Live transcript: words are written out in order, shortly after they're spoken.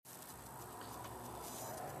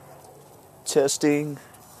Testing,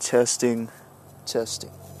 testing,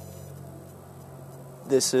 testing.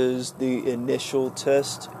 This is the initial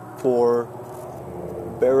test for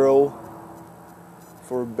Barrow's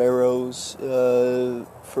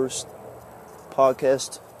first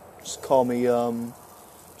podcast. Just call me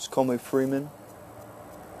Freeman.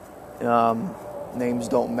 Names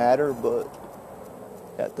don't matter, but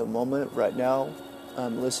at the moment, right now,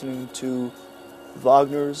 I'm listening to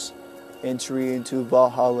Wagner's Entry into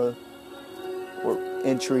Valhalla, or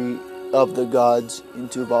Entry of the Gods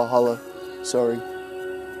into Valhalla. Sorry.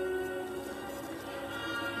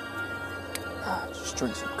 Just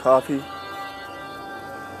drink some coffee.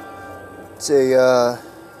 It's a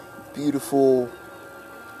beautiful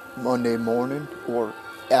Monday morning or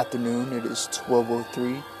afternoon. It is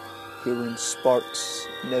 12:03 here in Sparks,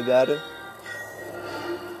 Nevada.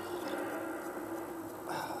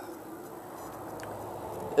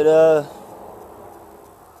 It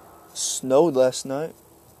snowed last night.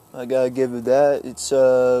 I gotta give it that. It's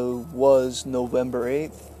was November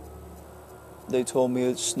 8th. They told me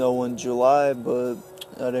it's snow in July, but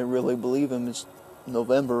I didn't really believe them. It's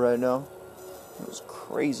November right now. It was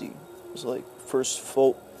crazy. It was like first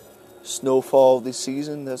full snowfall of the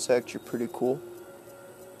season. That's actually pretty cool.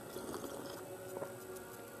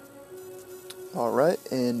 Alright,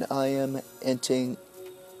 and I am ending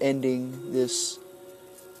this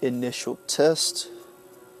initial test.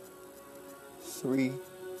 3,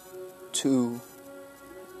 2,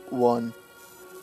 1.